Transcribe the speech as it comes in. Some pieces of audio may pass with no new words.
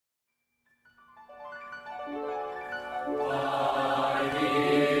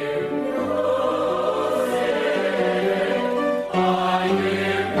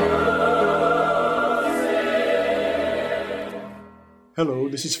Hello,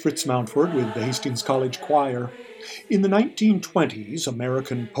 this is Fritz Mountford with the Hastings College Choir. In the 1920s,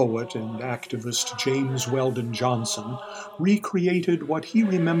 American poet and activist James Weldon Johnson recreated what he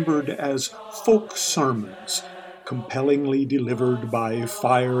remembered as folk sermons, compellingly delivered by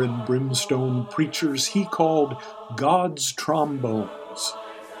fire and brimstone preachers he called God's trombones.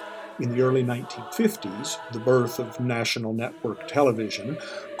 In the early 1950s, the birth of national network television,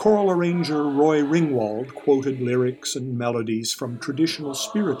 choral arranger Roy Ringwald quoted lyrics and melodies from traditional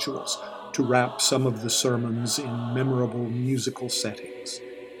spirituals to wrap some of the sermons in memorable musical settings.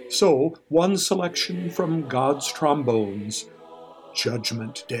 So, one selection from God's trombones,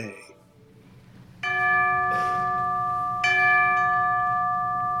 Judgment Day.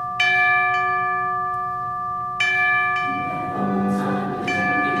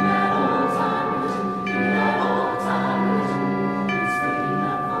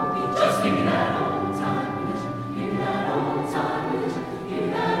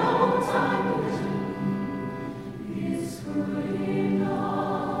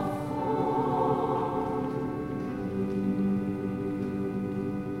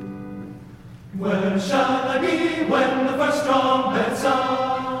 When shall I be when the first trumpet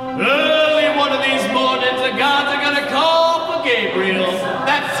sounds? Early one of these mornings, the gods are gonna call for Gabriel.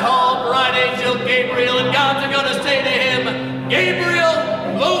 That tall, bright angel Gabriel, and gods are gonna say to him, Gabriel,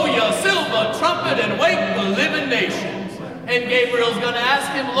 blow your silver trumpet and wake the living nations. And Gabriel's gonna ask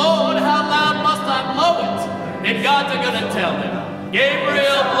him, Lord, how loud must I blow it? And gods are gonna tell him,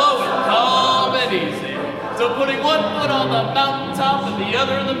 Gabriel, blow it calm and easy. So putting one foot on the mountaintop and the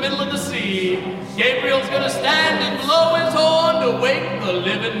other in the middle of the sea, Gabriel's gonna stand and blow his horn to wake the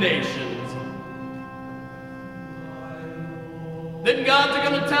living nations. Then gods are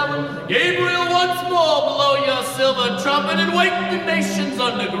gonna tell him, Gabriel, once more blow your silver trumpet and wake the nations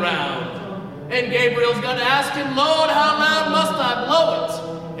underground. And Gabriel's gonna ask him, Lord, how loud must I blow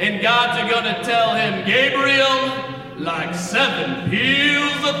it? And gods are gonna tell him, Gabriel, like 7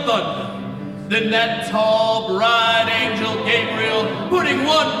 peals of thunder. Then that tall, bright angel Gabriel, putting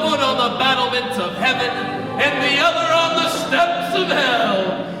one foot on the battlements of heaven and the other on the steps of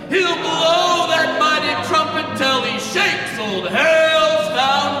hell, he'll blow that mighty trumpet till he shakes old hell's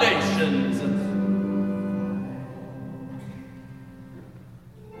foundations.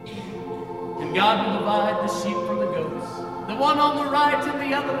 And God will divide the sheep from the goats, the one on the right and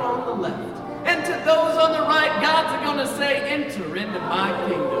the other on the left. And to those on the right, God's are gonna say, enter into my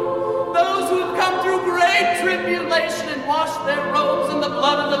kingdom. Those who have come through great tribulation and washed their robes in the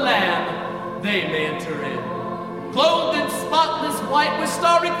blood of the Lamb, they may enter in. Clothed in spotless white with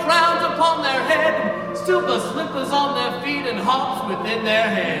starry crowns upon their head, silver slippers on their feet and harps within their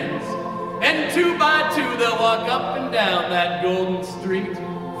hands. And 2 by 2 they'll walk up and down that golden street,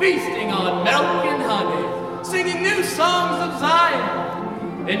 feasting on milk and honey, singing new songs of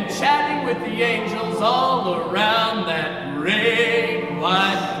Zion, and chatting with the angels all around that great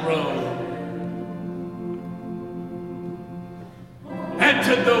white throne. And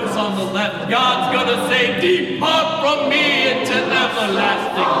to those on the left, God's gonna say, depart from me into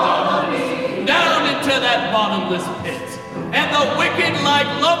everlasting darkness, down into that bottomless pit. And the wicked like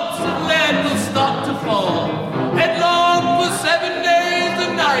lumps of lead will start to fall. Headlong for 7 days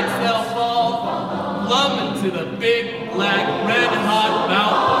and nights they'll fall, plumb into the big, black, red-hot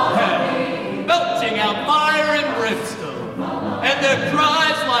mouth of hell, belching out fire and brimstone. And their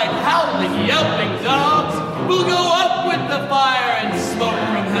cries like howling, yelping dogs will go up with the fire and smoke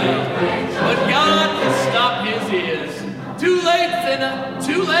from hell. But God can stop his ears. Too late, sinner,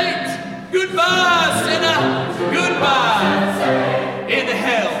 too late. Goodbye, sinner, goodbye. In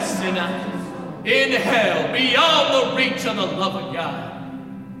hell, sinner, in hell, beyond the reach of the love of God.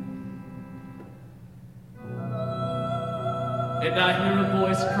 And I hear a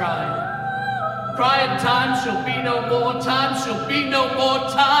voice crying, time shall be no more, time shall be no more,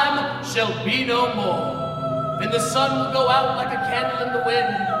 time shall be no more. And the sun will go out like a candle in the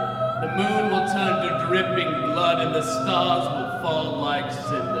wind, the moon will turn to dripping blood, and the stars will fall like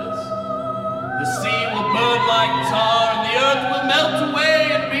cinders. The sea will burn like tar, and the earth will melt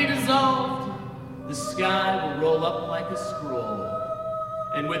away and be dissolved. The sky will roll up like a scroll,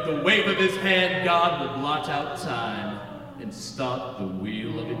 and with the wave of his hand, God will blot out time and start the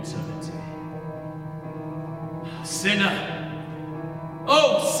wheel of eternity. Sinner,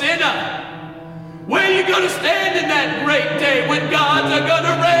 oh sinner, where you gonna stand in that great day when gods are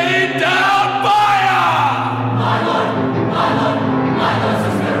gonna rain down fire? My Lord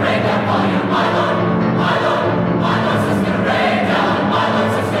says gonna rain down fire. My Lord says gonna rain down. My Lord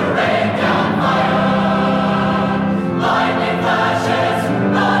says gonna rain down fire. Lightning flashes,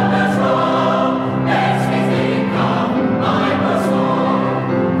 thunders roll, makes me think of my first war.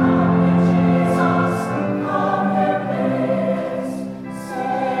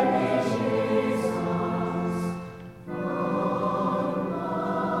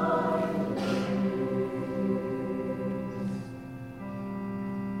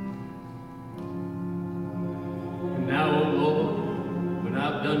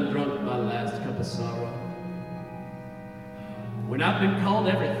 I've done drunk my last cup of sorrow, when I've been called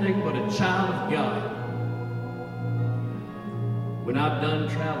everything but a child of God, when I've done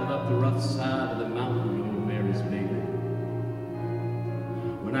traveled up the rough side of the mountain on Mary's baby,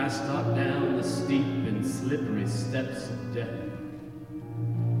 when I stalk down the steep and slippery steps of death,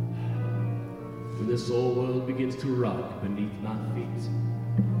 when this old world begins to rock beneath my feet,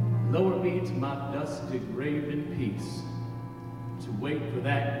 lower me to my dusty grave in peace, to wait for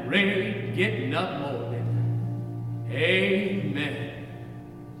that great getting up morning. Amen.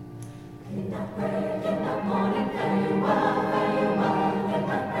 In that great getting up morning, fare you well, fare you well. In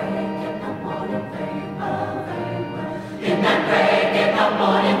that great getting up morning, fare you well, fare you well. In that great getting up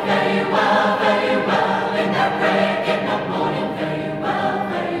morning, fare you well, fare you well. In that great getting